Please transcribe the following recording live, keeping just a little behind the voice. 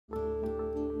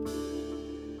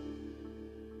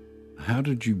How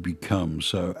did you become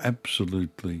so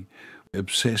absolutely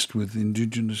obsessed with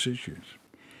Indigenous issues?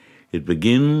 It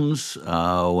begins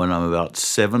when I'm about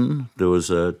 7. There was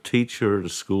a teacher at a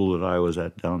school that I was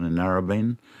at down in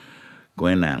Narrabeen,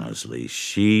 Gwen Annesley.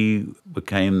 She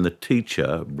became the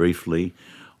teacher probably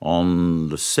on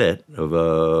the set of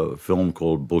a film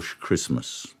called Bush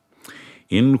Christmas,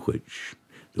 in which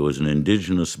there was an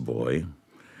Indigenous boy,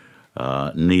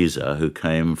 Neza, who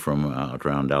came from out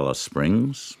around Alice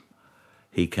Springs.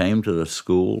 He came to the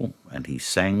school and he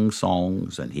sang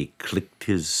songs and he clicked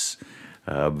his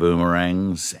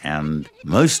boomerangs, and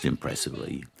most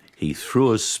impressively, he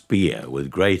threw a spear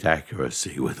with great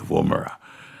accuracy with a woomera,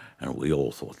 and we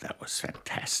all thought that was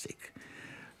fantastic.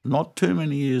 Not too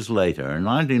many years later, in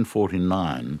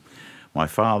 1949, my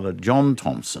father, John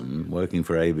Thompson, working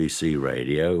for ABC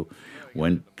Radio,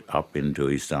 went up into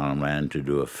East Arnhem Land to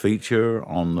do a feature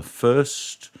on the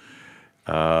first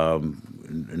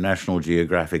National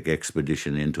Geographic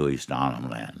expedition into East Arnhem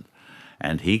Land.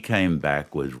 And he came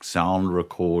back with sound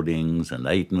recordings and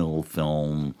 8mm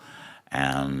film,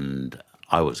 and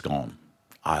I was gone.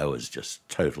 I was just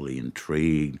totally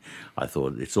intrigued. I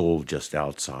thought, it's all just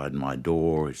outside my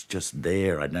door. It's just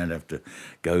there. I don't have to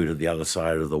go to the other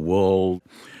side of the world.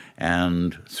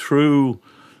 And through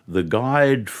the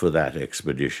guide for that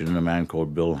expedition, a man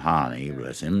called Bill Harney,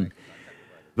 bless him,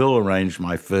 Bill arranged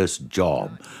my first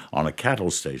job on a cattle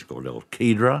station called El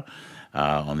Kedra,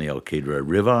 on the El Kedra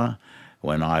River,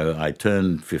 when I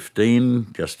turned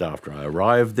 15, just after I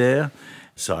arrived there.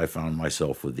 So I found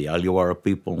myself with the Aluwara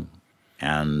people,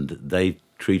 and they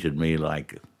treated me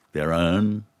like their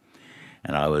own.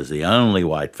 And I was the only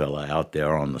white fella out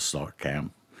there on the stock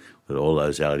camp with all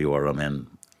those Aluwara men.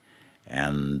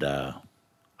 And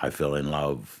I fell in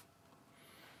love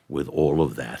with all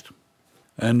of that.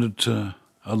 And it's a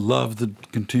love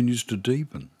that continues to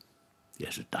deepen.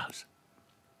 Yes, it does.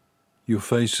 Your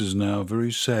face is now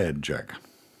very sad, Jack.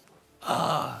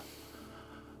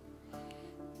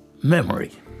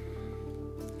 Memory.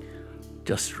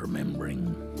 Just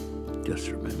remembering.